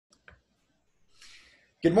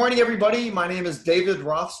Good morning, everybody. My name is David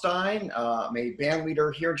Rothstein. I'm a band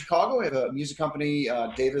leader here in Chicago. I have a music company,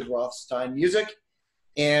 David Rothstein Music.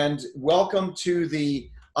 And welcome to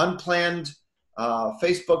the Unplanned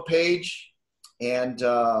Facebook page. And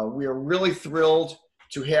we are really thrilled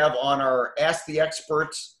to have on our Ask the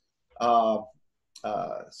Experts webinar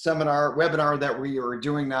that we are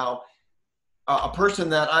doing now, a person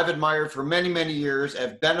that I've admired for many, many years,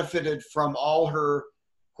 have benefited from all her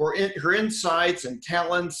insights and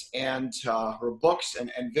talents and her books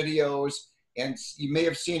and videos. And you may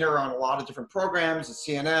have seen her on a lot of different programs at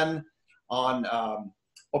CNN, on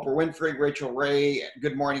Oprah Winfrey, Rachel Ray,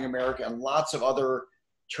 Good Morning America, and lots of other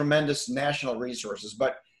tremendous national resources.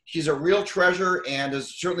 But she's a real treasure and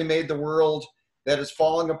has certainly made the world that is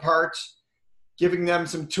falling apart, giving them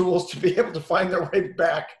some tools to be able to find their way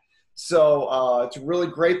back. So it's really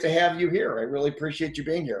great to have you here. I really appreciate you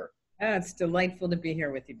being here. Oh, it's delightful to be here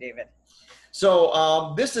with you, David.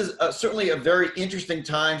 So this is certainly a very interesting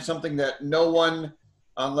time, something that no one,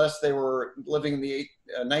 unless they were living in the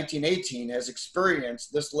 1918, has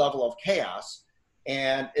experienced this level of chaos.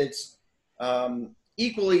 And it's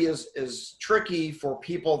equally as tricky for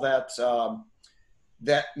people that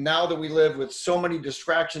now that we live with so many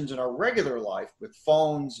distractions in our regular life, with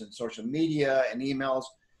phones and social media and emails,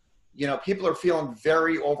 you know, people are feeling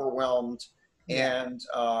very overwhelmed. And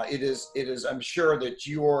it is. I'm sure that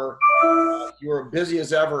you're busy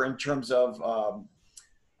as ever in terms of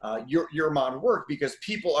your amount of work, because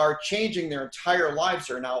people are changing their entire lives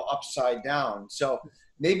are now upside down. So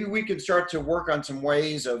maybe we can start to work on some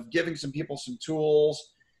ways of giving some people some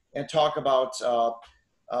tools and talk about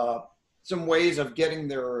some ways of getting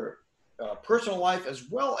their personal life as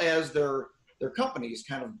well as their companies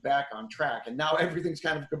kind of back on track. And now everything's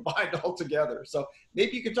kind of combined all together. So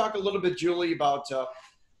maybe you could talk a little bit, Julie, about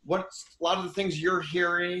what's a lot of the things you're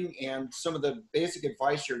hearing and some of the basic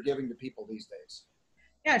advice you're giving to people these days.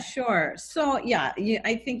 Yeah, sure. So yeah,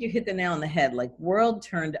 I think you hit the nail on the head. Like, world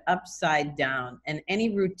turned upside down, and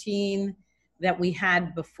any routine that we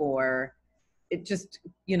had before, it just,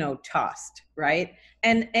 tossed, right?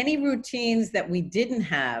 And any routines that we didn't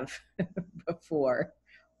have before,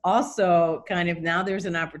 also kind of, now there's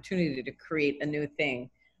an opportunity to create a new thing.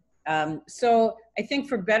 So I think,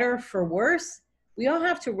 for better or for worse, we all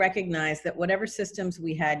have to recognize that whatever systems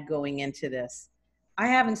we had going into this, I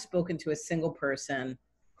haven't spoken to a single person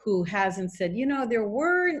who hasn't said,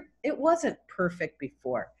 it wasn't perfect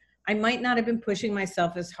before. I might not have been pushing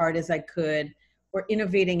myself as hard as I could or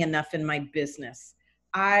innovating enough in my business.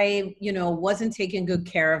 I, wasn't taking good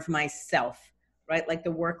care of myself. Right? Like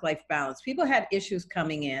the work-life balance. People had issues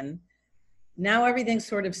coming in. Now everything's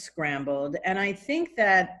sort of scrambled. And I think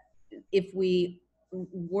that if we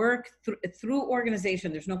work through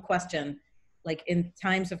organization, there's no question, like in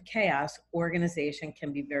times of chaos, organization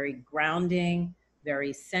can be very grounding,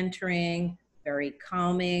 very centering, very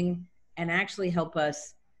calming, and actually help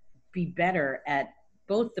us be better at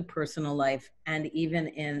both the personal life and even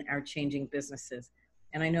in our changing businesses.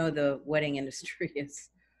 And I know the wedding industry is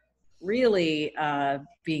really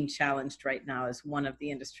being challenged right now as one of the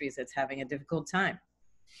industries that's having a difficult time.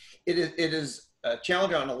 It is a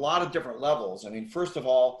challenge on a lot of different levels. I mean, first of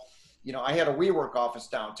all, I had a WeWork office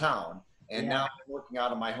downtown, and now I'm working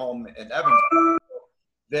out of my home in Evansville.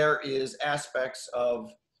 There is aspects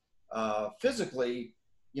of physically,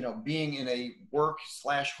 being in a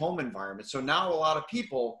work/home environment. So now a lot of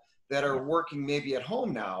people that are working maybe at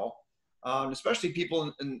home now, especially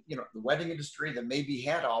people in the wedding industry that maybe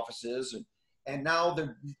had offices, and now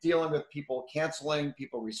they're dealing with people canceling,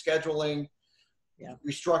 people rescheduling,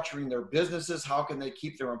 restructuring their businesses. How can they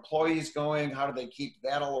keep their employees going? How do they keep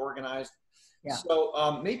that all organized?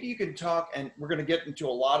 So maybe you can talk, and we're going to get into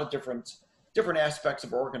a lot of different aspects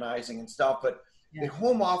of organizing and stuff, but the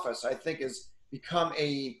home office, I think, has become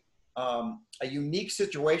a unique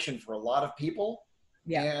situation for a lot of people.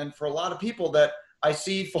 And for a lot of people that I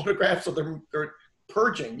see photographs of them, they're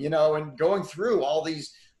purging, and going through all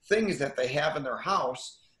these things that they have in their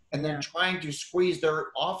house, and then trying to squeeze their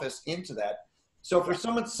office into that. So for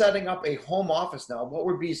someone setting up a home office now, what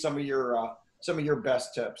would be some of your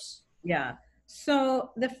best tips? Yeah.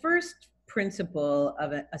 So the first principle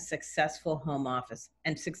of a successful home office,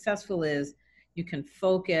 and successful is you can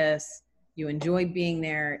focus, you enjoy being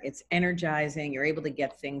there, it's energizing, you're able to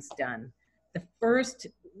get things done. The first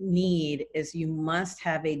need is you must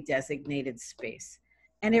have a designated space,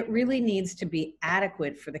 and it really needs to be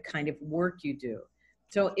adequate for the kind of work you do.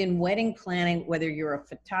 So in wedding planning, whether you're a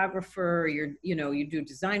photographer, or you do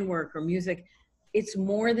design work or music, it's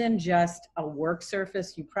more than just a work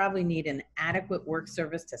surface. You probably need an adequate work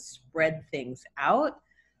surface to spread things out.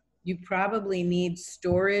 You probably need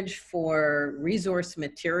storage for resource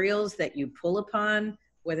materials that you pull upon,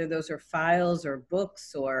 whether those are files or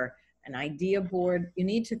books or an idea board. You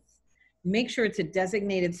need to make sure it's a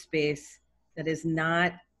designated space that is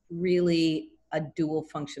not really a dual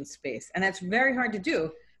function space. And that's very hard to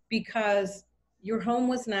do because your home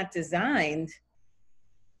was not designed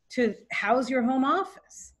to house your home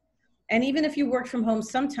office. And even if you worked from home,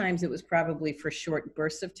 sometimes it was probably for short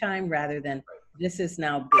bursts of time rather than this is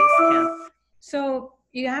now base camp. So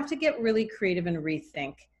you have to get really creative and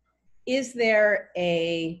rethink. Is there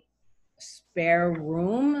a spare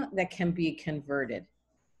room that can be converted?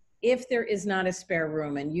 If there is not a spare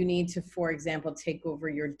room and you need to, for example, take over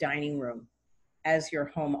your dining room as your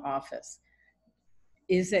home office,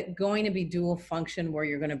 is it going to be dual function where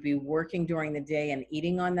you're going to be working during the day and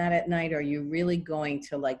eating on that at night? Or are you really going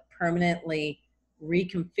to like permanently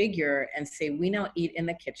reconfigure and say, we now eat in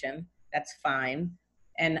the kitchen, that's fine.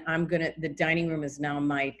 And the dining room is now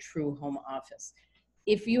my true home office.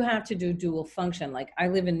 If you have to do dual function, like I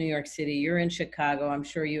live in New York City, you're in Chicago, I'm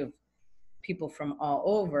sure you have people from all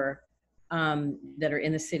over that are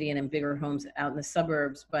in the city and in bigger homes out in the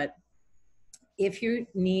suburbs. But if you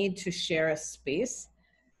need to share a space,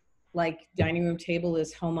 like dining room table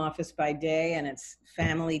is home office by day and it's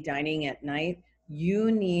family dining at night,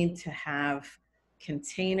 you need to have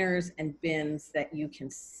containers and bins that you can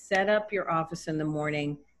set up your office in the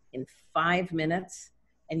morning in 5 minutes,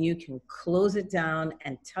 and you can close it down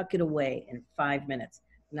and tuck it away in 5 minutes,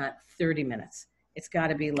 not 30 minutes. It's got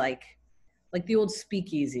to be like the old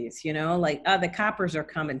speakeasies, you know, like, the coppers are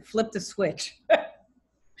coming, flip the switch.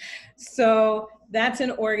 So that's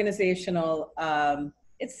an organizational,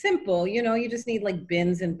 it's simple, you know, you just need like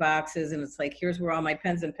bins and boxes, and it's like, here's where all my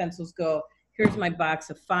pens and pencils go. Here's my box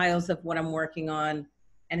of files of what I'm working on,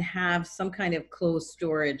 and have some kind of closed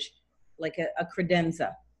storage, like a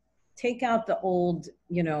credenza. Take out the old,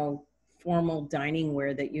 you know, formal dining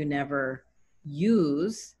ware that you never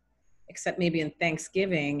use, except maybe in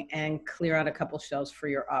Thanksgiving, and clear out a couple shelves for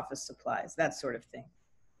your office supplies, that sort of thing.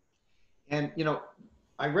 And, you know,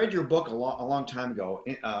 I read your book a long time ago,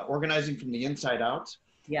 Organizing from the Inside Out.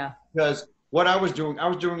 Yeah. Because what I was doing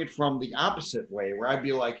it from the opposite way, where I'd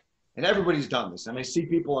be like, and everybody's done this, and I see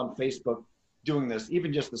people on Facebook doing this,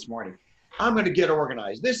 even just this morning. I'm going to get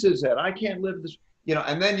organized. This is it. I can't live this, you know.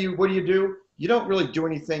 And then what do? You don't really do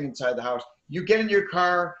anything inside the house. You get in your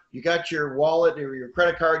car, you got your wallet or your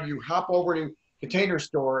credit card, you hop over to Container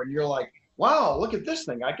Store, and you're like, wow, look at this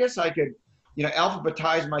thing. I guess I could, you know,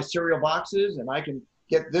 alphabetize my cereal boxes, and I can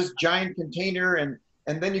get this giant container, and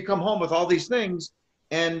then you come home with all these things,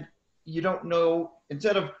 and you don't know,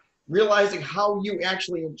 instead of realizing how you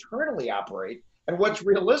actually internally operate and what's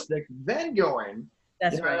realistic, then going.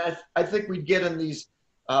 That's right. I think we get in these,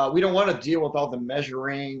 we don't want to deal with all the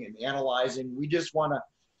measuring and analyzing. We just want to,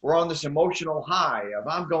 we're on this emotional high of,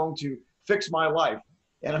 I'm going to fix my life,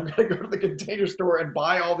 and I'm going to go to the Container Store and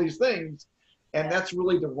buy all these things. And that's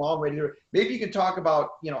really the wrong way to do it. Maybe you can talk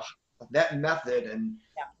about, you know, that method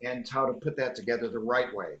and how to put that together the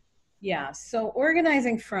right way. Yeah. So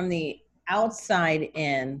organizing from the outside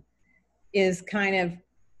in is kind of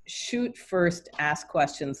shoot first, ask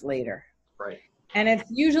questions later. Right. And it's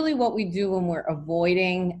usually what we do when we're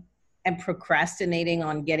avoiding and procrastinating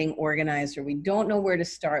on getting organized, or we don't know where to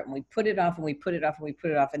start, and we put it off and we put it off and we put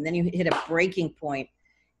it off. And then you hit a breaking point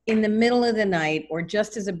in the middle of the night, or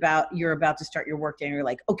just as you're about to start your work day, and you're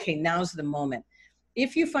like, okay, now's the moment.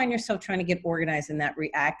 If you find yourself trying to get organized in that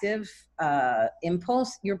reactive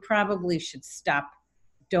impulse, you probably should stop.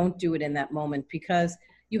 Don't do it in that moment, because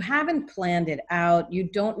you haven't planned it out. You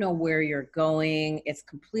don't know where you're going. It's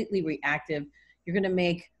completely reactive. You're going to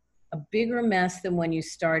make a bigger mess than when you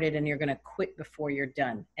started, and you're going to quit before you're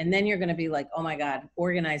done. And then you're going to be like, oh my God,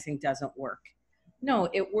 organizing doesn't work. No,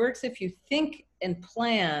 it works if you think and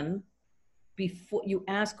plan before you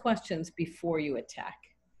ask questions before you attack.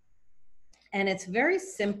 And it's very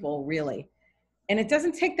simple, really. And it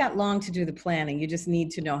doesn't take that long to do the planning. You just need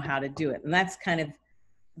to know how to do it. And that's kind of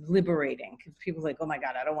liberating, because people are like, oh my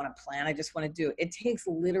God, I don't want to plan. I just want to do it. It takes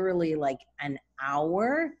literally like an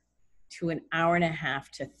hour to an hour and a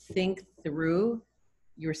half to think through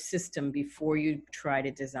your system before you try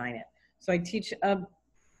to design it. So I teach a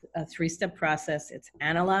 3-step process. It's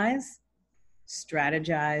analyze,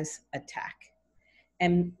 strategize, attack.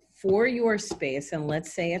 And for your space, and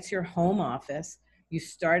let's say it's your home office, you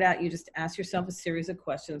start out, you just ask yourself a series of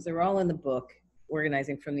questions. They're all in the book,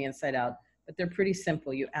 Organizing from the Inside Out, but they're pretty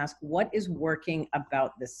simple. You ask, what is working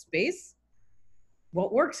about this space?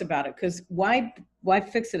 What works about it? Because why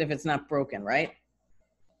fix it if it's not broken, right?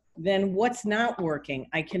 Then what's not working?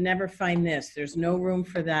 I can never find this. There's no room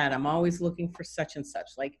for that. I'm always looking for such and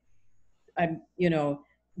such. Like, I'm,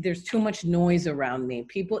 there's too much noise around me.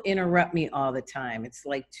 People interrupt me all the time. It's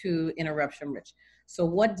like too interruption rich. So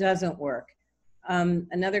what doesn't work?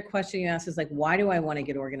 Another question you asked is like, why do I want to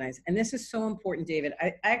get organized? And this is so important, David.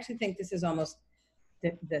 I actually think this is almost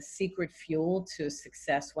the secret fuel to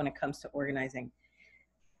success when it comes to organizing.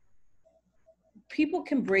 People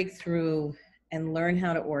can break through and learn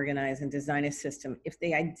how to organize and design a system if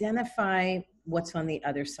they identify what's on the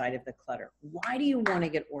other side of the clutter. Why do you want to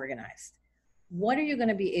get organized? What are you going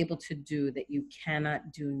to be able to do that you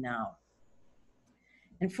cannot do now?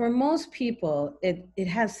 And for most people, it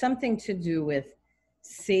has something to do with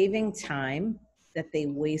saving time that they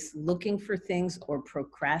waste looking for things or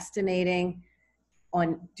procrastinating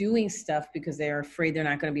on doing stuff because they're afraid they're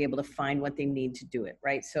not going to be able to find what they need to do it,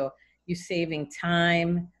 right? So you're saving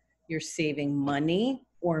time, you're saving money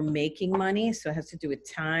or making money. So it has to do with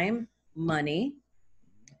time, money,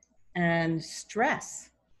 and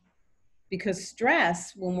stress. Because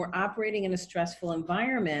stress, when we're operating in a stressful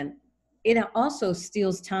environment, it also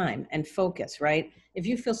steals time and focus, right? If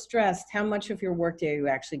you feel stressed, how much of your workday are you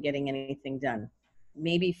actually getting anything done?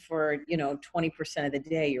 Maybe for, 20% of the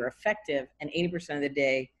day you're effective and 80% of the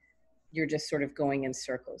day you're just sort of going in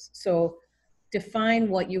circles. So define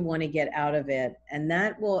what you want to get out of it, and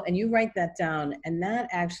and you write that down, and that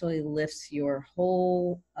actually lifts your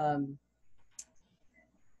whole, the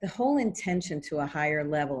whole intention to a higher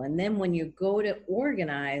level. And then when you go to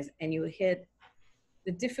organize and you hit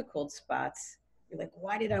the difficult spots, you're like,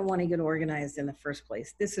 why did I want to get organized in the first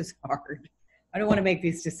place? This is hard. I don't want to make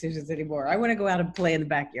these decisions anymore. I want to go out and play in the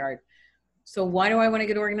backyard. So why do I want to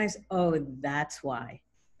get organized? Oh, that's why.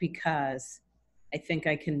 Because I think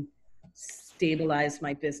I can stabilize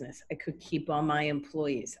my business. I could keep all my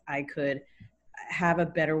employees. I could have a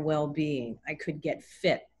better well-being. I could get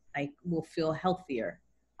fit. I will feel healthier.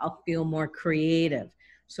 I'll feel more creative.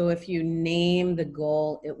 So if you name the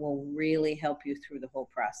goal, it will really help you through the whole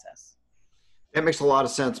process. That makes a lot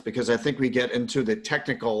of sense, because I think we get into the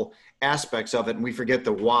technical aspects of it and we forget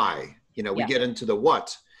the why. We get into the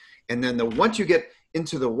what. And then once you get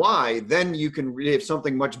into the why, then you can really have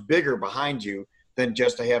something much bigger behind you than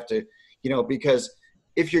just to have to, because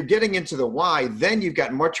if you're getting into the why, then you've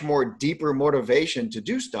got much more deeper motivation to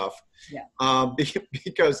do stuff. Yeah.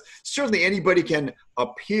 Because certainly anybody can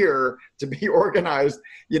appear to be organized,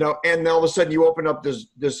 and all of a sudden you open up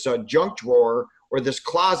this junk drawer or this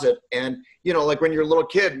closet, and like when you're a little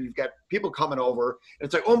kid and you've got people coming over and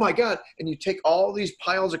it's like, oh my God, and you take all these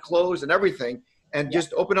piles of clothes and everything and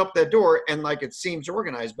just open up that door and like it seems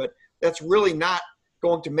organized, but that's really not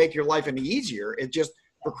going to make your life any easier. It just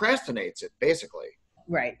procrastinates it, basically.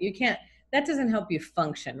 Right. You can't, that doesn't help you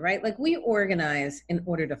function, right? Like we organize in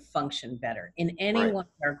order to function better in any one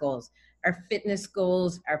of our goals, our fitness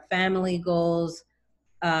goals, our family goals,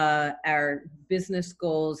 our business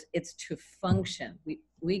goals. It's to function.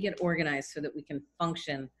 We get organized so that we can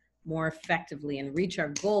function more effectively and reach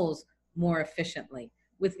our goals more efficiently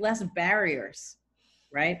with less barriers,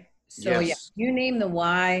 right? So you name the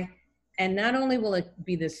why. And not only will it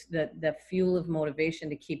be the fuel of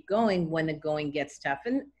motivation to keep going when the going gets tough,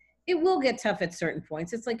 and it will get tough at certain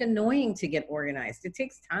points. It's like annoying to get organized. It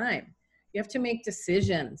takes time. You have to make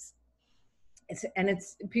decisions.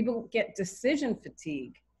 People get decision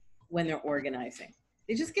fatigue when they're organizing.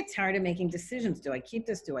 They just get tired of making decisions. Do I keep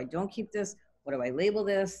this? Do I don't keep this? What do I label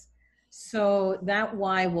this? So that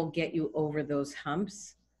why will get you over those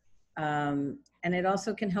humps. And it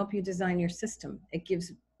also can help you design your system. It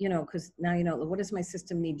gives, because now what does my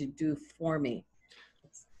system need to do for me?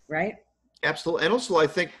 Right? Absolutely. And also I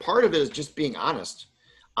think part of it is just being honest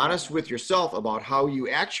with yourself about how you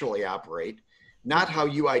actually operate, not how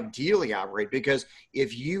you ideally operate. Because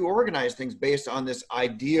if you organize things based on this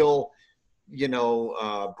ideal,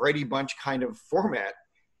 Brady Bunch kind of format,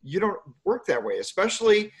 you don't work that way,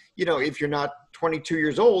 especially, if you're not 22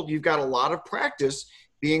 years old, you've got a lot of practice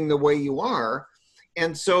being the way you are.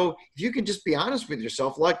 And so if you can just be honest with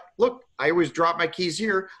yourself, like, look, I always drop my keys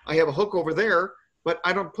here. I have a hook over there, but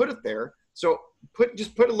I don't put it there. So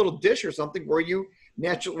just put a little dish or something where you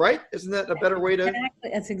naturally, right? Isn't that a better way to?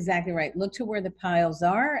 That's exactly right. Look to where the piles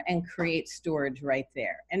are and create storage right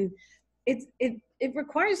there. And it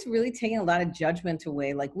requires really taking a lot of judgment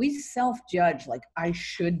away. Like we self-judge, like I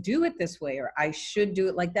should do it this way, or I should do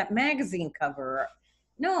it like that magazine cover.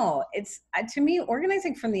 No, to me,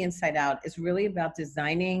 organizing from the inside out is really about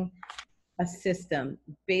designing a system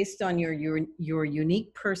based on your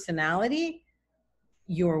unique personality,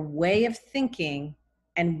 your way of thinking,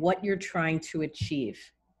 and what you're trying to achieve.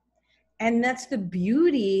 And that's the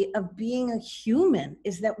beauty of being a human,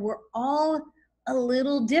 is that we're all a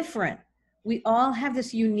little different. We all have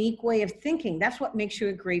this unique way of thinking. That's what makes you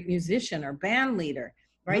a great musician or band leader,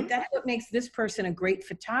 right? That's what makes this person a great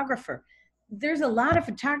photographer. There's a lot of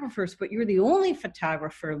photographers, but you're the only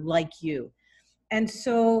photographer like you. And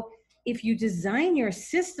so if you design your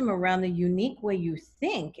system around the unique way you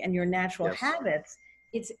think and your natural habits,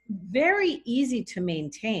 it's very easy to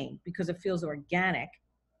maintain because it feels organic.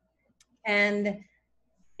 And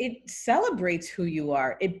it celebrates who you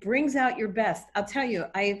are. It brings out your best. I'll tell you,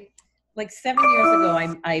 like 7 years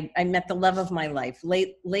ago, I met the love of my life,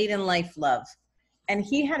 late in life love. And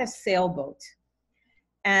he had a sailboat,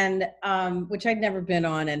 and which I'd never been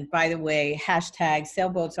on. And by the way, hashtag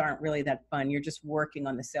sailboats aren't really that fun. You're just working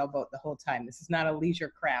on the sailboat the whole time. This is not a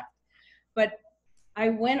leisure craft. But I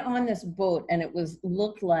went on this boat, and it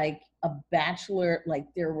looked like a bachelor, like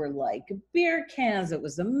there were like beer cans. It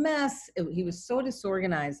was a mess. He was so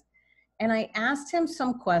disorganized. And I asked him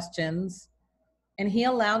some questions, and he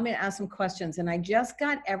allowed me to ask some questions. And I just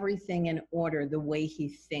got everything in order the way he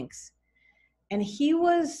thinks. And he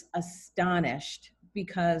was astonished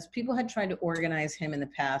because people had tried to organize him in the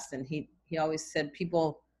past. And he always said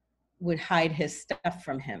people would hide his stuff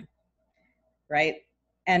from him, right?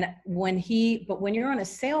 And when you're on a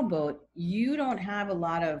sailboat, you don't have a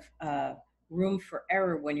lot of room for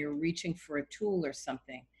error when you're reaching for a tool or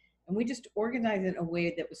something. And we just organized it in a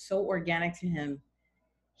way that was so organic to him.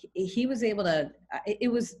 He was able to, it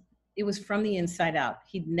was from the inside out.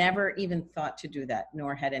 He'd never even thought to do that,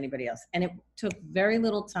 nor had anybody else. And it took very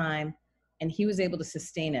little time, and he was able to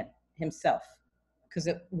sustain it himself because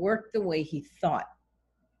it worked the way he thought.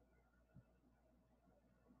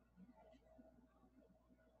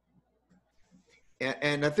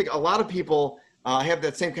 And I think a lot of people have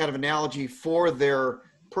that same kind of analogy for their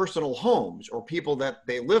personal homes or people that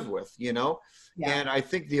they live with, you know? Yeah. And I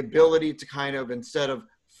think the ability to kind of, instead of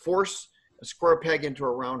force a square peg into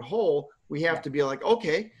a round hole, we have to be like,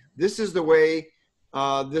 okay, this is the way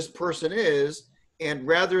this person is. And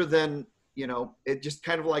rather than, you know, it just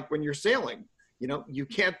kind of like when you're sailing, you know, you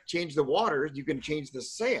can't change the waters, you can change the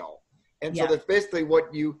sail. And so that's basically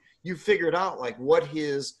what you figured out, like what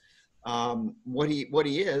his, what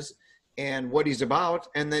he is and what he's about,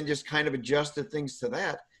 and then just kind of adjusted things to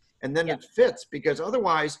that. And then it fits, because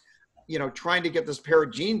otherwise, you know, trying to get this pair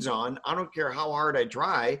of jeans on, I don't care how hard I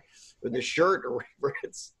try with the shirt or whatever,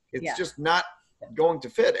 it's just not going to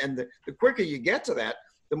fit. And the quicker you get to that,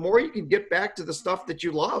 the more you can get back to the stuff that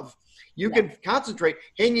you love. You can concentrate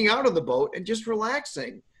hanging out on the boat and just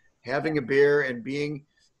relaxing, having a beer and being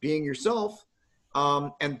yourself.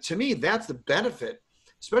 And to me, that's the benefit,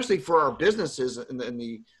 especially for our businesses in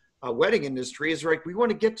the wedding industry, is like, we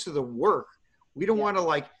want to get to the work. We don't want to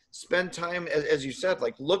like spend time, as you said,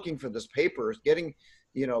 like looking for this paper, getting,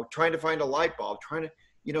 you know, trying to find a light bulb, trying to,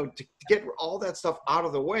 you know, to get all that stuff out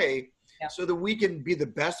of the way so that we can be the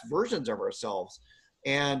best versions of ourselves.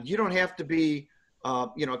 And you don't have to be,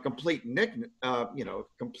 you know, a complete you know,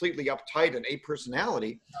 completely uptight and a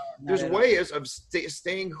personality. There's ways of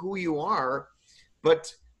staying who you are,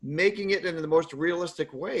 but making it in the most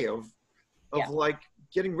realistic way of like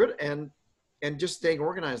getting rid of and just staying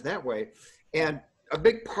organized that way. And a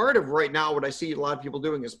big part of right now, what I see a lot of people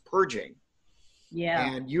doing is purging. Yeah.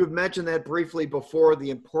 And you have mentioned that briefly before, the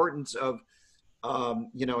importance of,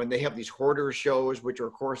 you know, and they have these hoarder shows, which are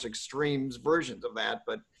of course extremes versions of that.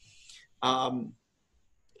 But,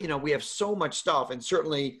 you know, we have so much stuff, and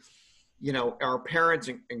certainly, you know, our parents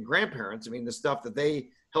and grandparents, I mean, the stuff that they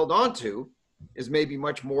held on to is maybe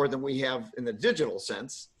much more than we have in the digital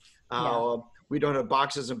sense. We don't have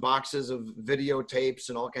boxes and boxes of videotapes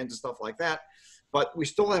and all kinds of stuff like that, but we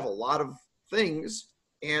still have a lot of things.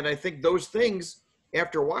 And I think those things,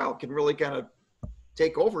 after a while, can really kind of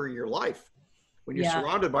take over your life. When you're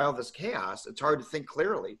surrounded by all this chaos, it's hard to think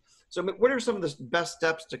clearly. So what are some of the best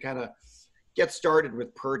steps to kind of get started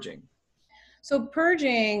with purging? So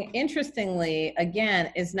purging, interestingly,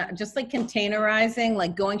 again, is not just like containerizing,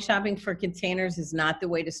 like going shopping for containers is not the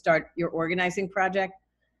way to start your organizing project.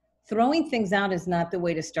 Throwing things out is not the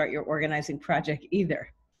way to start your organizing project either.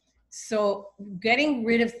 So getting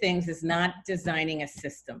rid of things is not designing a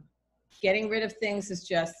system. Getting rid of things is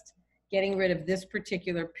just getting rid of this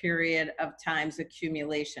particular period of time's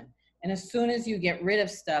accumulation. And as soon as you get rid of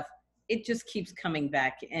stuff, it just keeps coming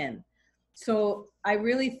back in. So I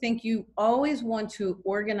really think you always want to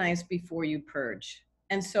organize before you purge.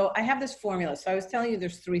 And so I have this formula. So I was telling you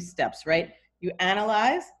there's 3 steps, right? You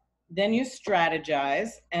analyze, then you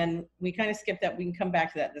strategize, and we kind of skipped that. We can come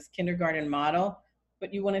back to that, this kindergarten model.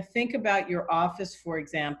 But you want to think about your office, for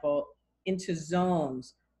example, into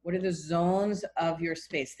zones. What are the zones of your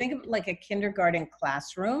space? Think of it like a kindergarten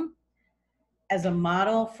classroom as a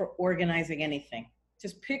model for organizing anything.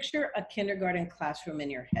 Just picture a kindergarten classroom in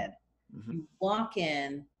your head. Mm-hmm. You walk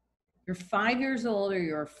in, you're 5 years old or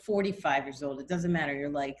you're 45 years old, it doesn't matter. You're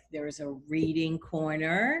like, there's a reading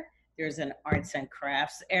corner, there's an arts and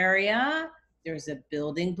crafts area, there's a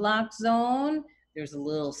building block zone, there's a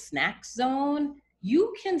little snack zone.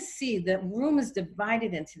 You can see the room is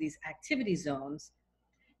divided into these activity zones,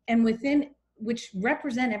 and within which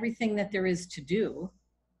represent everything that there is to do.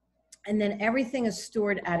 And then everything is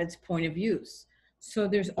stored at its point of use. So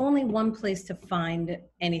there's only one place to find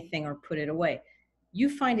anything or put it away. You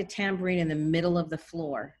find a tambourine in the middle of the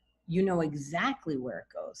floor, you know exactly where it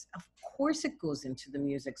goes. Of course it goes into the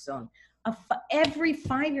music zone. Every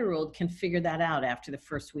 5-year-old can figure that out after the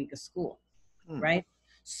first week of school, right?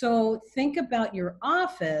 So think about your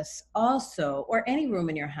office also, or any room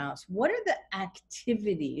in your house. What are the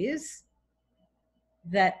activities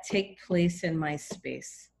that take place in my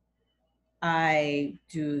space? I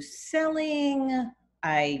do selling,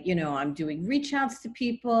 I'm doing reach outs to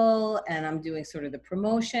people, and I'm doing sort of the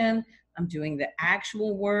promotion, I'm doing the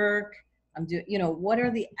actual work, what are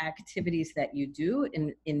the activities that you do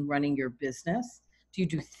in running your business? Do you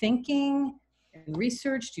do thinking and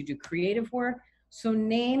research? Do you do creative work? So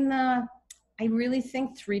I really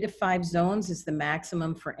think 3 to 5 zones is the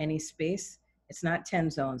maximum for any space. It's not 10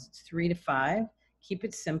 zones, it's 3 to 5. Keep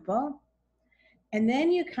it simple. And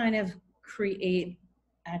then you kind of create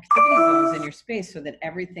activity zones in your space so that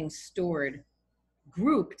everything's stored,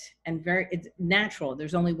 grouped, and it's natural.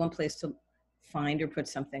 There's only one place to find or put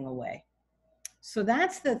something away. So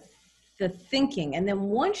that's the thinking. And then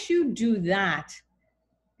once you do that,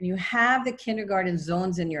 and you have the kindergarten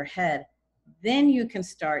zones in your head, then you can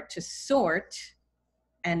start to sort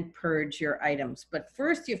and purge your items. But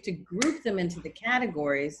first you have to group them into the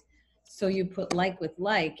categories. So you put like with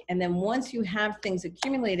like, and then once you have things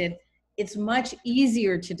accumulated, it's much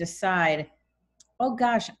easier to decide, oh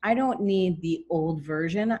gosh, I don't need the old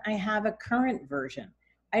version. I have a current version.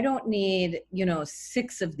 I don't need,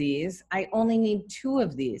 6 of these. I only need 2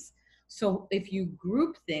 of these. So if you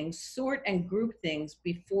group things, sort and group things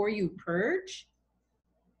before you purge,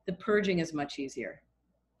 the purging is much easier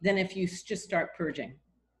than if you just start purging.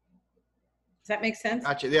 Does that make sense?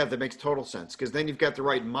 Gotcha. Yeah, that makes total sense, because then you've got the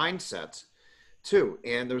right mindsets too.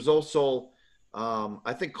 And there's also,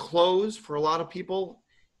 I think clothes for a lot of people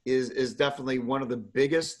is definitely one of the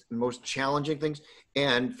biggest and most challenging things.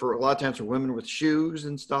 And for a lot of times for women with shoes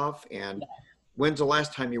and stuff. And when's the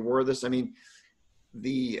last time you wore this? I mean,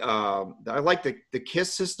 I like the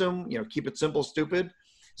KISS system, keep it simple, stupid.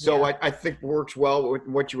 So I think works well with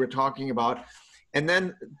what you were talking about. And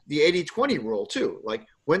then the 80-20 rule too. Like,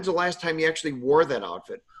 when's the last time you actually wore that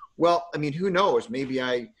outfit? Well, I mean, who knows? Maybe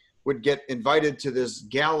I would get invited to this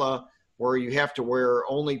gala where you have to wear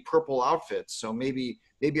only purple outfits. So maybe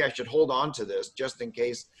I should hold on to this just in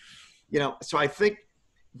case, So I think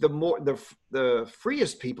the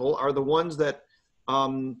freest people are the ones that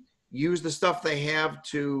use the stuff they have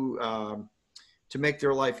to make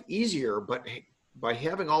their life easier. But by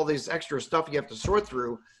having all this extra stuff you have to sort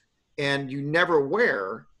through and you never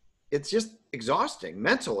wear, it's just exhausting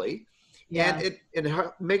mentally. Yeah. And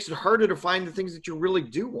it makes it harder to find the things that you really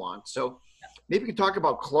do want. So maybe you can talk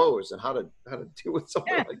about clothes and how to deal with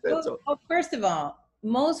something like that. Well, first of all,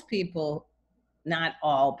 most people, not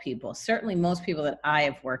all people, certainly most people that I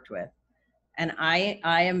have worked with, and I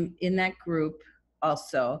am in that group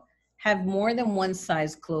also, have more than one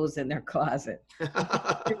size clothes in their closet.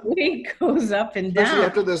 The weight goes up and down. Especially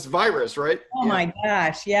after this virus, right? Oh my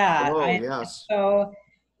gosh, yeah. Oh, yes. So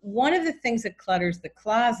one of the things that clutters the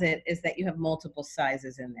closet is that you have multiple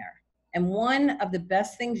sizes in there. And one of the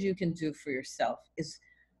best things you can do for yourself is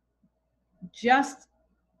just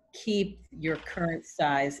keep your current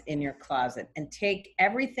size in your closet and take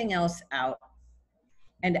everything else out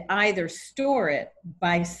and either store it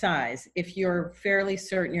by size. If you're fairly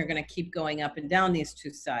certain you're going to keep going up and down these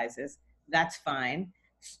 2 sizes, that's fine.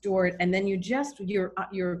 Store it, and then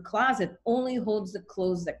your closet only holds the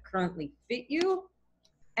clothes that currently fit you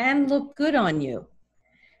and look good on you.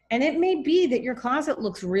 And it may be that your closet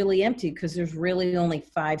looks really empty because there's really only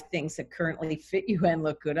 5 things that currently fit you and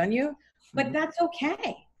look good on you, but that's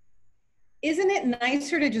okay. Isn't it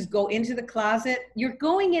nicer to just go into the closet? You're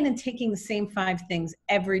going in and taking the same 5 things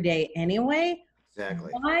every day anyway.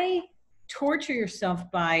 Exactly. Why torture yourself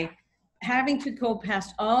by having to go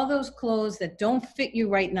past all those clothes that don't fit you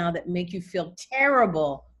right now that make you feel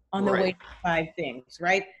terrible on the way to 5 things,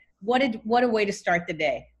 right? What a way to start the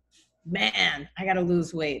day. Man, I got to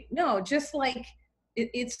lose weight. No, just like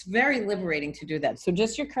it's very liberating to do that. So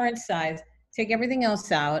just your current size, take everything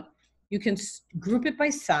else out. You can group it by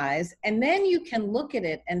size, and then you can look at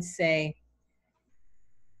it and say,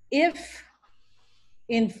 if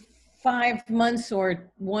in 5 months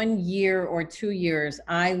or 1 year or 2 years,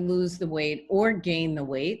 I lose the weight or gain the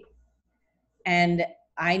weight and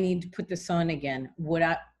I need to put this on again,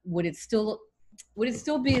 would it still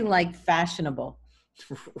be like fashionable?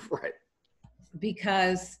 Right.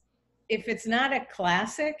 Because if it's not a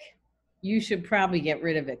classic, you should probably get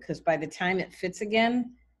rid of it, because by the time it fits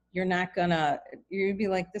again, you'd be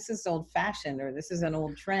like, this is old fashioned, or this is an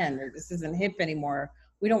old trend, or this isn't hip anymore.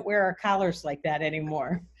 We don't wear our collars like that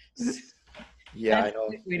anymore. Yeah, that's I know.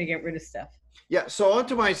 a way to get rid of stuff. Yeah. So on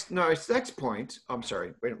to my next point. I'm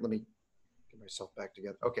sorry. Wait, let me get myself back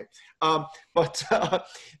together. Okay. But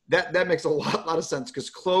that makes a lot of sense, because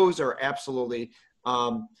clothes are absolutely.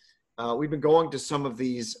 We've been going to some of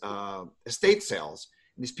these estate sales,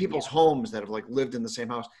 these people's homes that have like lived in the same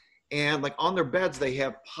house, and like on their beds they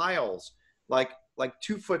have piles like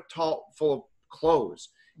 2 foot tall full of clothes.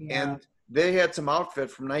 Yeah. And they had some outfit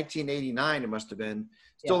from 1989, it must have been,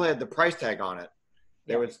 still had the price tag on it.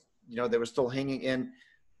 There was, they were still hanging in.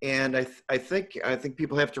 And I think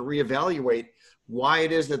people have to reevaluate why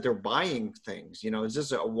it is that they're buying things. Is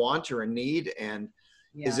this a want or a need? And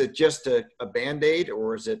is it just a Band-Aid,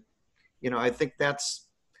 or is it, I think that's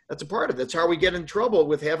a part of it. That's how we get in trouble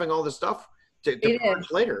with having all this stuff to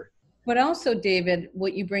purge later. But also, David,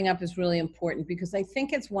 what you bring up is really important, because I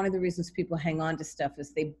think it's one of the reasons people hang on to stuff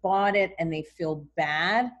is they bought it and they feel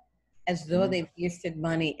bad, as though they've wasted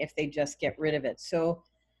money if they just get rid of it. So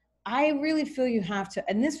I really feel you have to,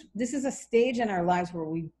 and this is a stage in our lives where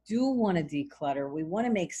we do want to declutter. We want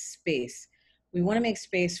to make space. We want to make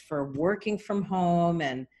space for working from home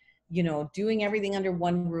and, doing everything under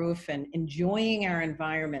one roof and enjoying our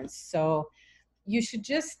environments. So you should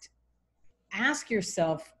just ask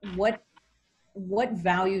yourself, what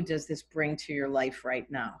value does this bring to your life right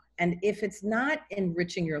now? And if it's not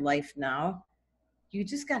enriching your life now, you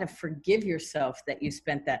just got to forgive yourself that you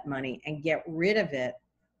spent that money and get rid of it,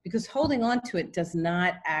 because holding on to it does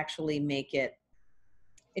not actually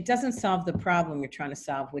it doesn't solve the problem you're trying to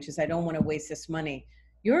solve, which is, I don't want to waste this money.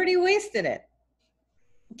 You already wasted it.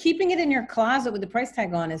 Keeping it in your closet with the price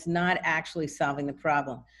tag on is not actually solving the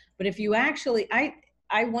problem. But if you actually, I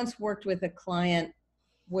once worked with a client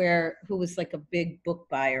who was like a big book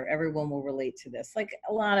buyer. Everyone will relate to this. Like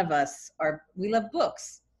a lot of us we love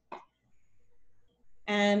books.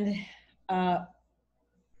 And it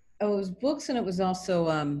was books, and it was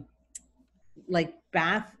also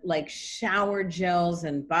like shower gels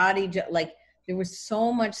and body gel. Like there was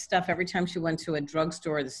so much stuff. Every time she went to a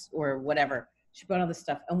drugstore or whatever, she bought all this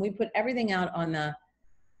stuff. And we put everything out on the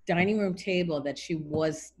dining room table that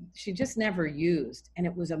she just never used. And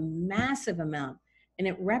it was a massive amount, and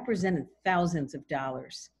it represented thousands of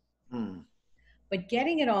dollars. But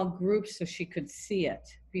getting it all grouped so she could see it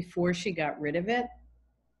before she got rid of it,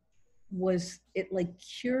 it like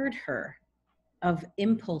cured her of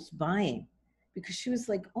impulse buying, because she was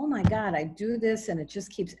like, oh my God, I do this and it just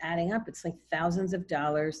keeps adding up. It's like thousands of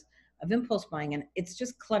dollars of impulse buying, and it's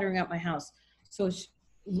just cluttering up my house. So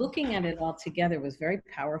looking at it all together was very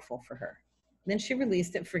powerful for her. And then she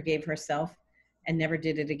released it, forgave herself, and never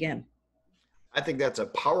did it again. I think that's a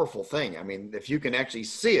powerful thing. I mean, if you can actually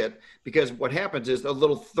see it, because what happens is a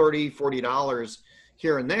little $30, $40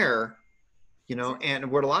 here and there, and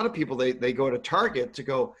what a lot of people, they go to Target to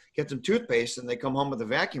go get some toothpaste, and they come home with a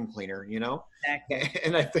vacuum cleaner, Exactly.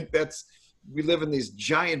 And I think we live in these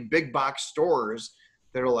giant big box stores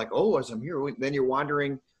that are like, oh, as I'm here, then you're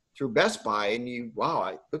wandering through Best Buy and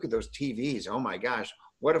look at those TVs. Oh my gosh,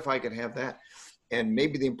 what if I could have that? And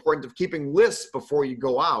maybe the importance of keeping lists before you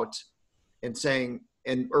go out and saying,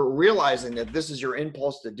 or realizing that this is your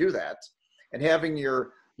impulse to do that, and having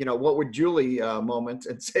your, what would Julie moment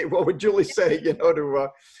and say, what would Julie say, to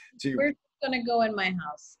Where's going to go in my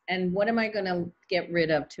house, and what am I going to get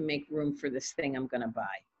rid of to make room for this thing I'm going to buy?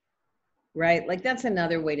 Right? Like that's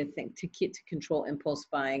another way to think, to control impulse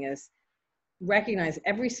buying, is recognize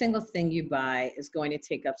every single thing you buy is going to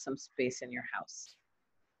take up some space in your house.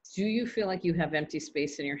 Do you feel like you have empty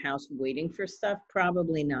space in your house waiting for stuff?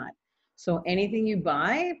 Probably not. So anything you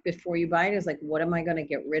buy, before you buy it, is like, what am I going to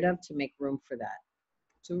get rid of to make room for that?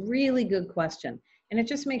 It's a really good question. And it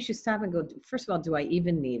just makes you stop and go, first of all, do I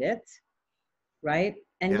even need it? Right?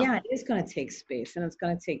 And it is going to take space, and it's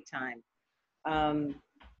going to take time.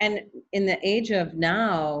 And in the age of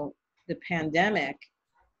now, the pandemic,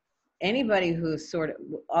 anybody who's sort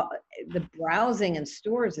of, the browsing in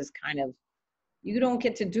stores is kind of, you don't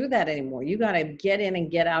get to do that anymore. You got to get in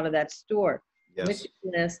and get out of that store. wish Yes.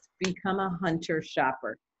 list, become a hunter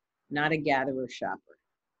shopper, not a gatherer shopper.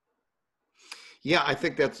 Yeah, I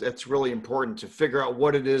think that's really important to figure out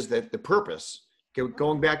what it is that the purpose,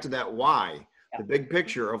 going back to that why, Yeah. the big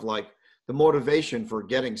picture of like the motivation for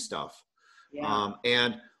getting stuff. Yeah.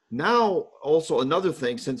 And now also another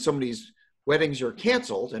thing, since some of these weddings are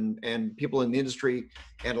canceled and people in the industry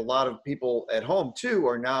and a lot of people at home too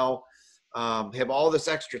are now have all this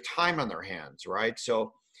extra time on their hands, right?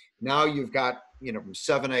 So now you've got, from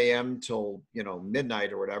 7 a.m. till,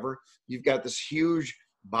 midnight or whatever, you've got this huge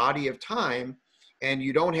body of time and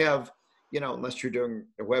you don't have, unless you're doing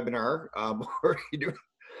a webinar or you do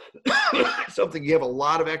something, you have a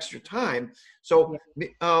lot of extra time. So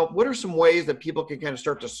what are some ways that people can kind of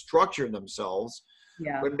start to structure themselves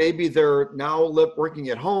Yeah. when maybe they're now working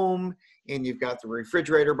at home and you've got the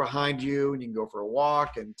refrigerator behind you and you can go for a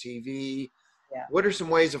walk and TV? Yeah. What are some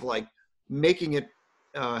ways of like making it,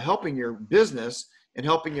 helping your business and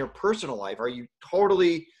helping your personal life? Are you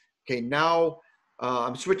totally, okay, now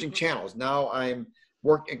I'm switching channels. Now I'm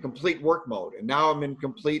in complete work mode. And now I'm in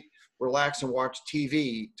complete relax and watch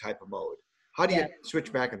TV type of mode. How do you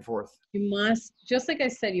switch back and forth? You must, just like I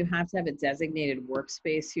said, you have to have a designated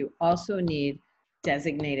workspace. You also need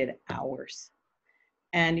designated hours.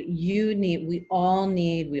 And we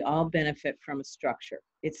all benefit from a structure.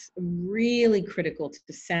 It's really critical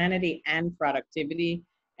to sanity and productivity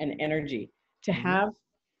and energy to have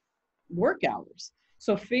work hours.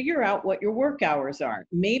 So figure out what your work hours are.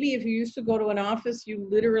 Maybe if you used to go to an office, you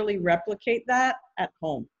literally replicate that at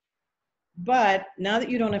home. But now that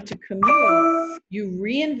you don't have to commute, you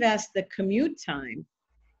reinvest the commute time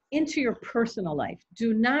into your personal life.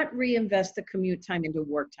 Do not reinvest the commute time into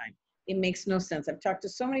work time. It makes no sense. I've talked to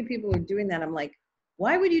so many people who are doing that. I'm like,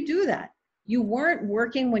 why would you do that? You weren't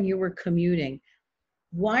working when you were commuting.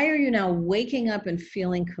 Why are you now waking up and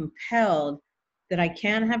feeling compelled that I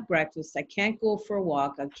can't have breakfast, I can't go for a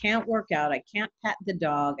walk, I can't work out, I can't pet the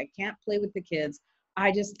dog, I can't play with the kids.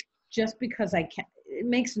 I just because I can't, it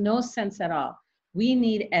makes no sense at all. We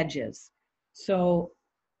need edges. So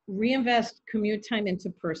reinvest commute time into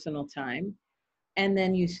personal time. And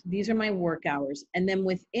then these are my work hours. And then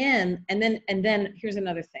and then here's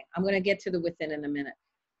another thing. I'm going to get to the within in a minute.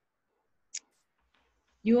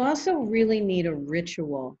 You also really need a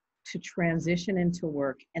ritual to transition into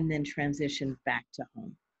work and then transition back to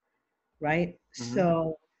home, right?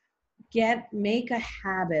 So make a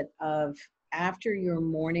habit of, after your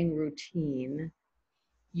morning routine,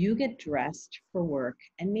 you get dressed for work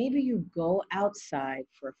and maybe you go outside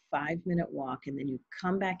for a 5-minute walk and then you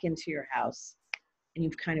come back into your house and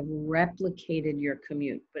you've kind of replicated your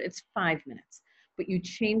commute, but it's 5 minutes, but you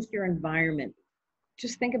changed your environment.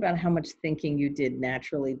 Just think about how much thinking you did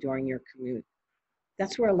naturally during your commute.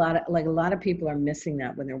 That's where a lot of people are missing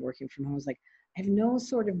that when they're working from home. It's like, I have no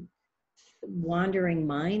sort of wandering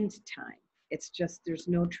mind time. It's just, there's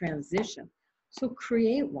no transition. So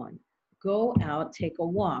create one. Go out, take a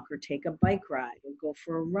walk or take a bike ride or go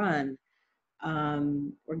for a run,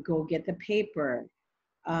 or go get the paper.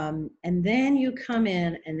 And then you come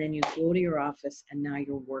in and then you go to your office and now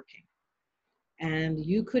you're working. And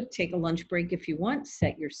you could take a lunch break if you want,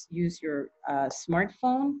 use your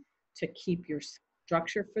smartphone to keep your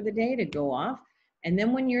structure for the day, to go off. And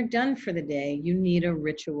then when you're done for the day, you need a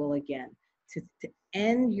ritual again to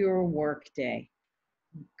end your work day.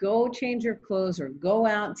 Go change your clothes or go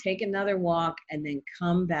out, take another walk, and then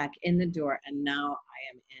come back in the door. And now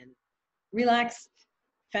I am in relaxed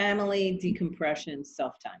family decompression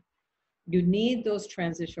self-time. You need those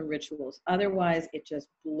transition rituals. Otherwise, it just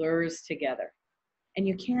blurs together. And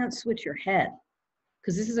you can't switch your head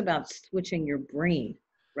because this is about switching your brain,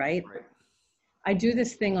 right? I do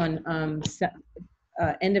this thing on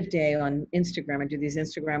end of day on Instagram. I do these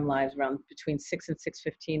Instagram lives around between 6 and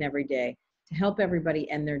 6:15 every day to help everybody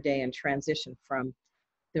end their day and transition from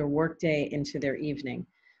their work day into their evening.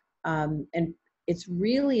 And it's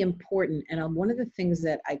really important. And one of the things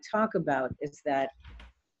that I talk about is that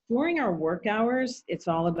during our work hours, it's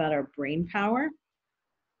all about our brain power.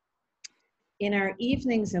 In our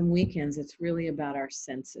evenings and weekends, it's really about our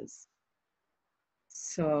senses.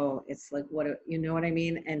 So it's like, you know what I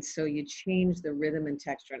mean? And so you change the rhythm and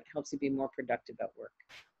texture and it helps you be more productive at work.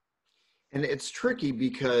 And it's tricky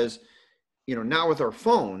because, now with our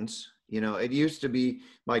phones, it used to be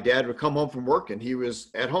my dad would come home from work and he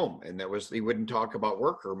was at home and he wouldn't talk about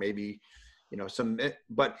work or maybe,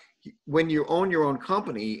 but when you own your own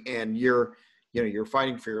company and you're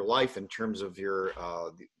fighting for your life in terms of your,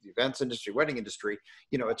 the events industry, wedding industry,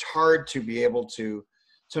 it's hard to be able to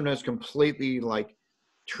sometimes completely like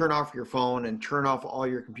turn off your phone and turn off all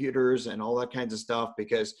your computers and all that kinds of stuff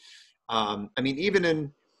because I mean,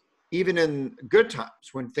 even in good times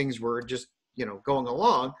when things were just, going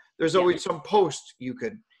along, there's always some post you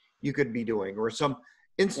could be doing, or some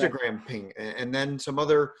Instagram ping, and then some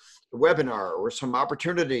other webinar or some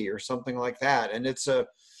opportunity or something like that. And it's a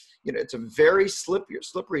very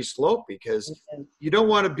slippery slope, because you don't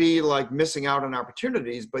want to be like missing out on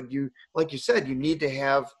opportunities, but like you said, you need to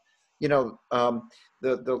have,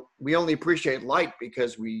 we only appreciate light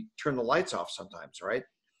because we turn the lights off sometimes, right?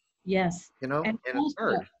 Yes. And And it's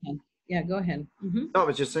hard. Yeah, go ahead. Mm-hmm. No, I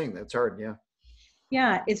was just saying that's hard. Yeah.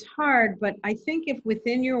 Yeah, it's hard, but I think if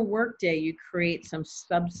within your workday you create some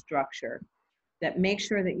substructure that makes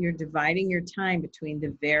sure that you're dividing your time between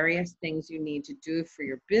the various things you need to do for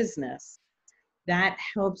your business, that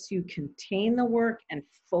helps you contain the work and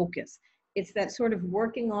focus. It's that sort of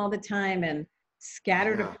working all the time and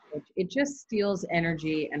scattered approach. It just steals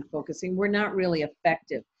energy and focusing. We're not really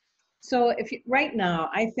effective. So right now,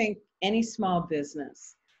 I think any small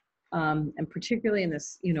business, and particularly in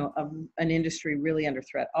this, an industry really under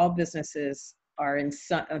threat, all businesses are in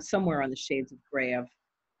somewhere on the shades of gray of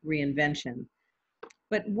reinvention.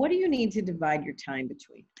 But what do you need to divide your time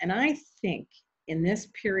between? And I think in this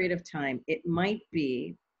period of time, it might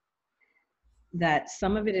be that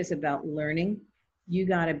some of it is about learning. You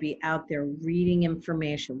got to be out there reading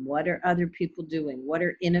information. What are other people doing? What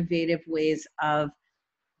are innovative ways of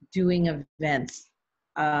doing events?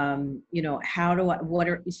 So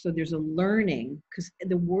there's a learning, because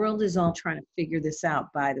the world is all trying to figure this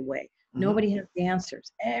out, by the way. Nobody has the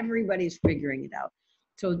answers. Everybody's figuring it out.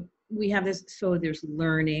 So we have this, so there's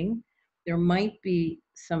learning. There might be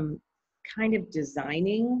some kind of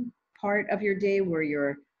designing part of your day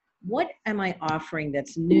where what am I offering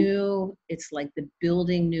that's new? It's like the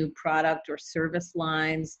building new product or service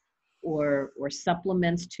lines or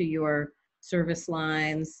supplements to your service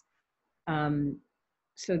lines.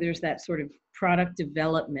 So there's that sort of product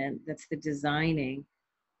development, that's the designing.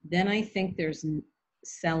 Then I think there's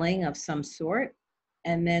selling of some sort,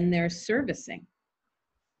 and then there's servicing.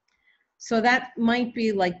 So that might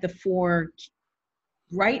be like the four.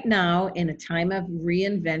 Right now, in a time of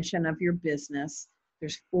reinvention of your business,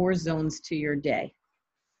 there's 4 zones to your day.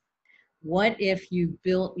 What if you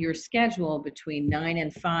built your schedule between 9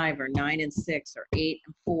 and 5 or 9 and 6 or 8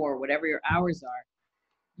 and 4, whatever your hours are?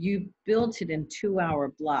 You built it in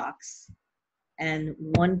 2-hour blocks, and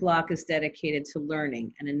one block is dedicated to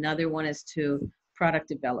learning, and another one is to product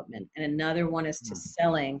development, and another one is to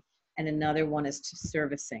selling, and another one is to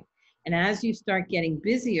servicing. And as you start getting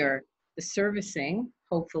busier, the servicing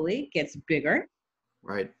hopefully gets bigger.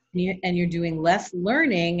 Right. And you're doing less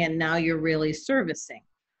learning, and now you're really servicing.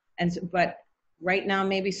 But right now,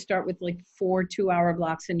 maybe start with like 4 2-hour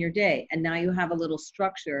blocks in your day, and now you have a little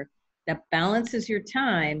structure that balances your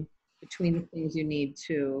time between the things you need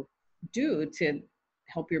to do to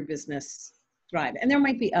help your business thrive. And there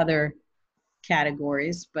might be other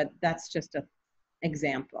categories, but that's just an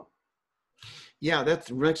example. Yeah,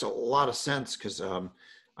 that makes a lot of sense, because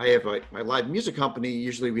I have my live music company.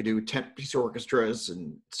 Usually we do 10-piece orchestras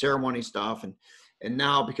and ceremony stuff. And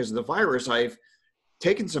now, because of the virus, I've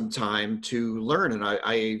taken some time to learn, and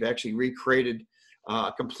I've actually recreated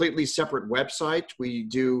a completely separate website. We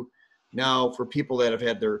do now, for people that have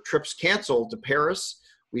had their trips canceled to Paris,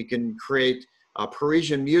 we can create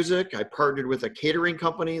Parisian music. I partnered with a catering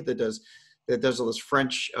company that does all this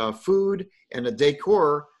French food, and a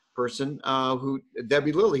decor person,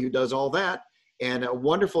 Debbie Lilly, who does all that, and a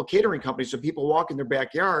wonderful catering company. So people walk in their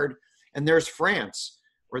backyard and there's France,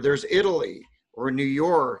 or there's Italy, or New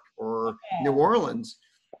York, or New Orleans.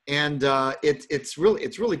 And it's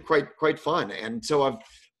really quite fun. And so I've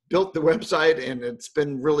built the website, and it's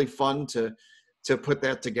been really fun to put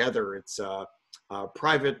that together. It's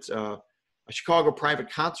private, Chicago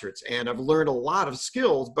private concerts, and I've learned a lot of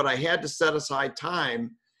skills, but I had to set aside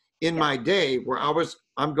time in my day where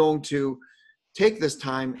I'm going to take this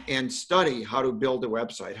time and study how to build a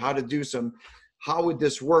website, how would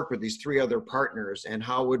this work with these 3 other partners, and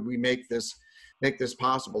how would we make this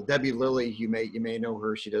possible. Debbie Lilly, you may know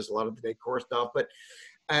her. She does a lot of the decor stuff,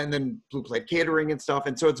 and then Blue Plate Catering and stuff.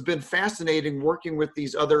 And so it's been fascinating working with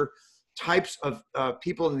these other types of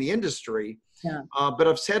people in the industry. Yeah. But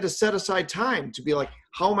I've had to set aside time to be like,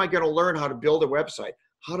 how am I going to learn how to build a website?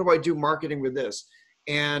 How do I do marketing with this?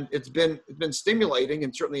 And it's been stimulating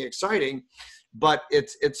and certainly exciting, but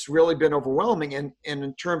it's really been overwhelming. And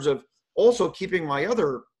in terms of also keeping my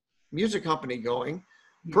other music company going,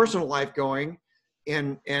 personal life going,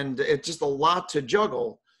 and it's just a lot to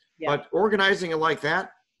juggle. Yeah. But organizing it like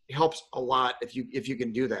that helps a lot if you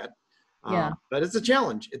can do that. But it's a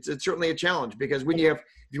challenge. It's certainly a challenge, because if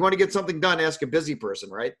you want to get something done, ask a busy person,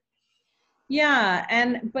 right?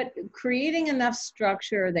 Yeah, but creating enough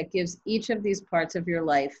structure that gives each of these parts of your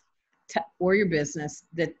life or your business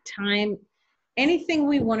the time, anything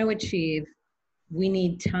we want to achieve, we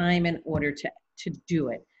need time in order to do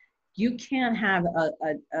it. You can't have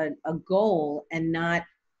a goal and not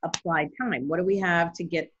apply time. What do we have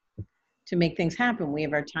to make things happen? We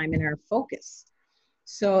have our time and our focus.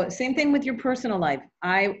 So same thing with your personal life.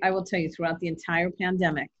 I will tell you, throughout the entire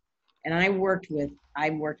pandemic, and I worked with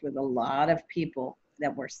a lot of people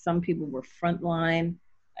that were, some people were frontline.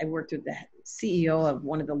 I worked with the CEO of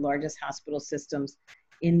one of the largest hospital systems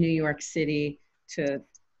in New York City, to,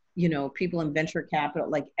 people in venture capital,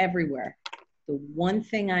 like everywhere. The one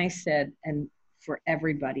thing I said, and for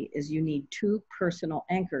everybody, is you need two personal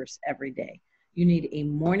anchors every day. You need a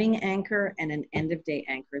morning anchor and an end of day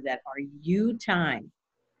anchor that are you time,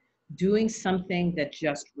 doing something that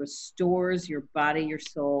just restores your body, your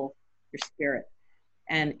soul, your spirit.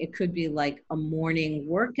 And it could be like a morning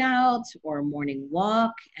workout or a morning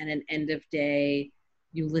walk, and an end of day,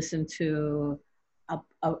 you listen to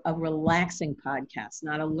a relaxing podcast,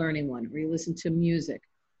 not a learning one, or you listen to music,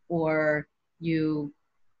 or you,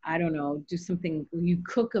 I don't know, do something, you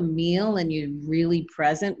cook a meal and you're really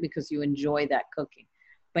present because you enjoy that cooking.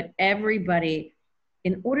 But everybody,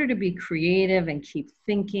 in order to be creative and keep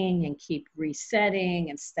thinking and keep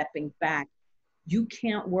resetting and stepping back, you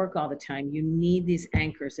can't work all the time. You need these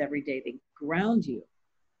anchors every day to ground you.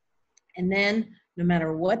 And then no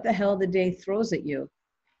matter what the hell the day throws at you,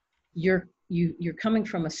 you're coming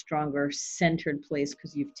from a stronger, centered place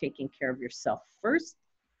because you've taken care of yourself first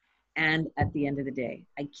and at the end of the day.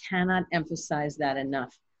 I cannot emphasize that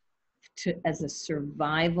enough, as a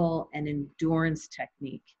survival and endurance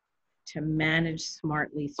technique to manage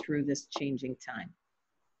smartly through this changing time.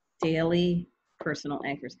 Daily personal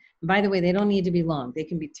anchors. And by the way, they don't need to be long. They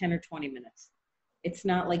can be 10 or 20 minutes. It's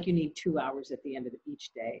not like you need 2 hours at the end of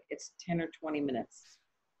each day. It's 10 or 20 minutes.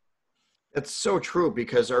 That's so true,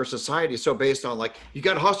 because our society is so based on, like, you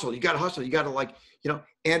got to hustle, you got to hustle, you got to, like,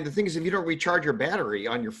 and the thing is, if you don't recharge your battery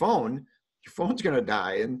on your phone's going to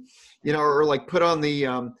die. And, or like put on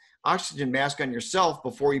the oxygen mask on yourself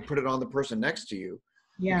before you put it on the person next to you.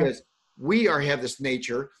 Yeah. Because have this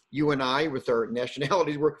nature, you and I, with our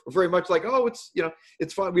nationalities, we're very much like, oh, it's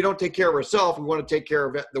fine. We don't take care of ourselves. We want to take care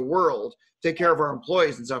of the world, take care of our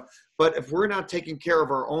employees and stuff. But if we're not taking care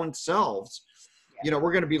of our own selves,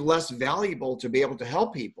 we're going to be less valuable to be able to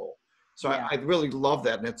help people. So yeah. I really love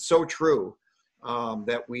that. And it's so true,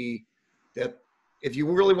 that if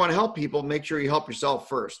you really want to help people, make sure you help yourself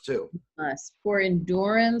first too. For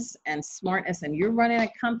endurance and smartness, and you're running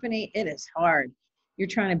a company, it is hard. You're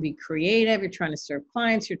trying to be creative. You're trying to serve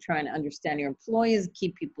clients. You're trying to understand your employees,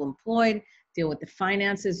 keep people employed, deal with the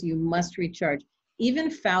finances. You must recharge. Even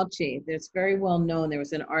Fauci, it's very well known. There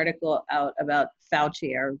was an article out about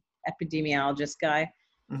Fauci, our epidemiologist guy.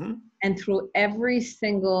 Mm-hmm. And through every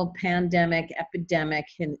single pandemic, epidemic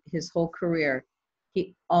in his whole career,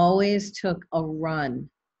 he always took a run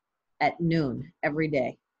at noon every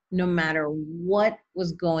day. No matter what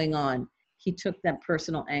was going on, he took that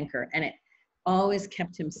personal anchor, and it always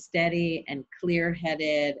kept him steady and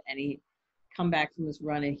clear-headed, and he'd come back from his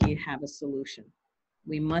run and he'd have a solution.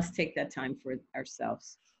 We must take that time for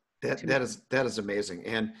ourselves. That is amazing.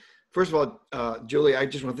 And first of all, Julie, I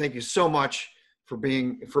just want to thank you so much for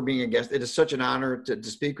being a guest. It is such an honor to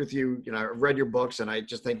speak with you. I've read your books, and I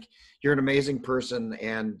just think you're an amazing person,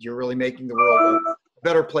 and you're really making the world a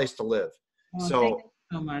better place to live. Well, thank you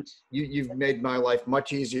so much. You've made my life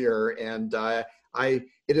much easier, and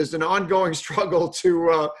it is an ongoing struggle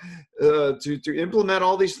to implement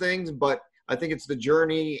all these things, but I think it's the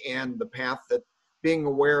journey and the path, that being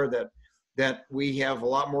aware that we have a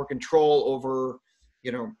lot more control over,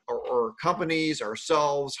 our companies,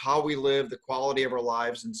 ourselves, how we live, the quality of our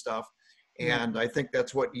lives and stuff. And I think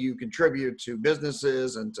that's what you contribute to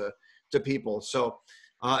businesses and to people. So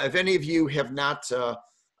if any of you have not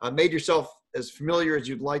made yourself as familiar as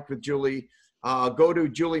you'd like with Julie, go to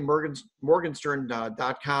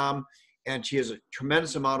juliemorgenstern.com, and she has a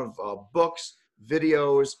tremendous amount of books,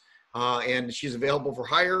 videos, and she's available for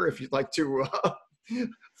hire if you'd like to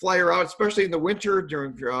fly her out, especially in the winter.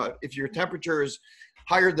 If your temperature is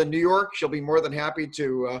higher than New York, she'll be more than happy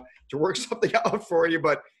to work something out for you.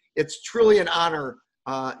 But it's truly an honor,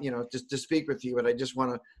 just to speak with you. And I just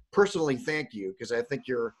want to personally thank you, because I think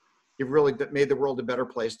you've really made the world a better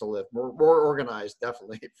place to live, more organized,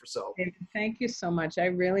 definitely, for self. Thank you so much. I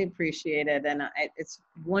really appreciate it. And it's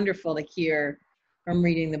wonderful to hear from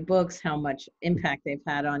reading the books how much impact they've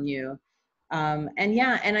had on you. And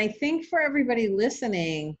I think for everybody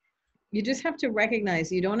listening, you just have to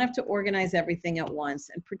recognize you don't have to organize everything at once.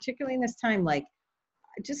 And particularly in this time, like,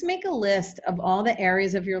 just make a list of all the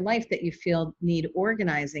areas of your life that you feel need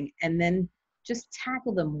organizing, and then just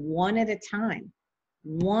tackle them one at a time.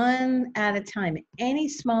 One at a time. Any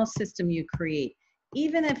small system you create,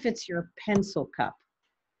 even if it's your pencil cup,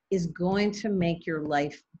 is going to make your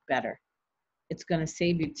life better. It's going to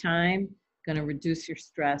save you time, going to reduce your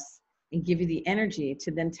stress, and give you the energy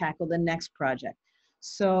to then tackle the next project.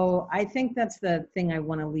 So I think that's the thing I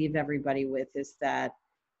want to leave everybody with, is that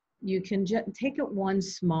you can just take it one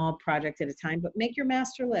small project at a time, but make your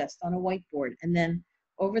master list on a whiteboard. And then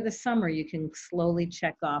over the summer, you can slowly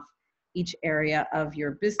check off each area of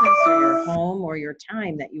your business or your home or your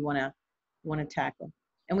time that you want to tackle.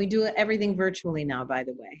 And we do everything virtually now, by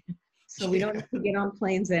the way. So we don't have to get on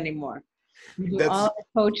planes anymore. We do all our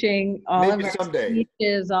coaching, all of our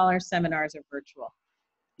speeches, all our seminars are virtual.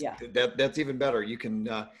 Yeah. That's even better. You can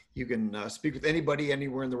speak with anybody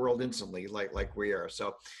anywhere in the world instantly, like we are.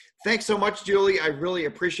 So thanks so much, Julie. I really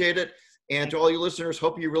appreciate it. And to all you listeners,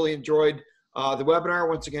 hope you really enjoyed the webinar.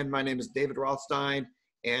 Once again, my name is David Rothstein,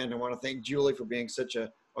 and I want to thank Julie for being such a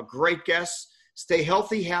great guest. Stay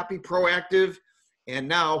healthy, happy, proactive, and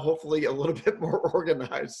now hopefully a little bit more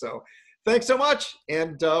organized. So thanks so much,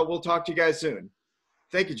 and we'll talk to you guys soon.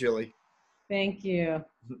 Thank you, Julie. Thank you.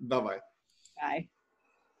 Bye-bye. Bye.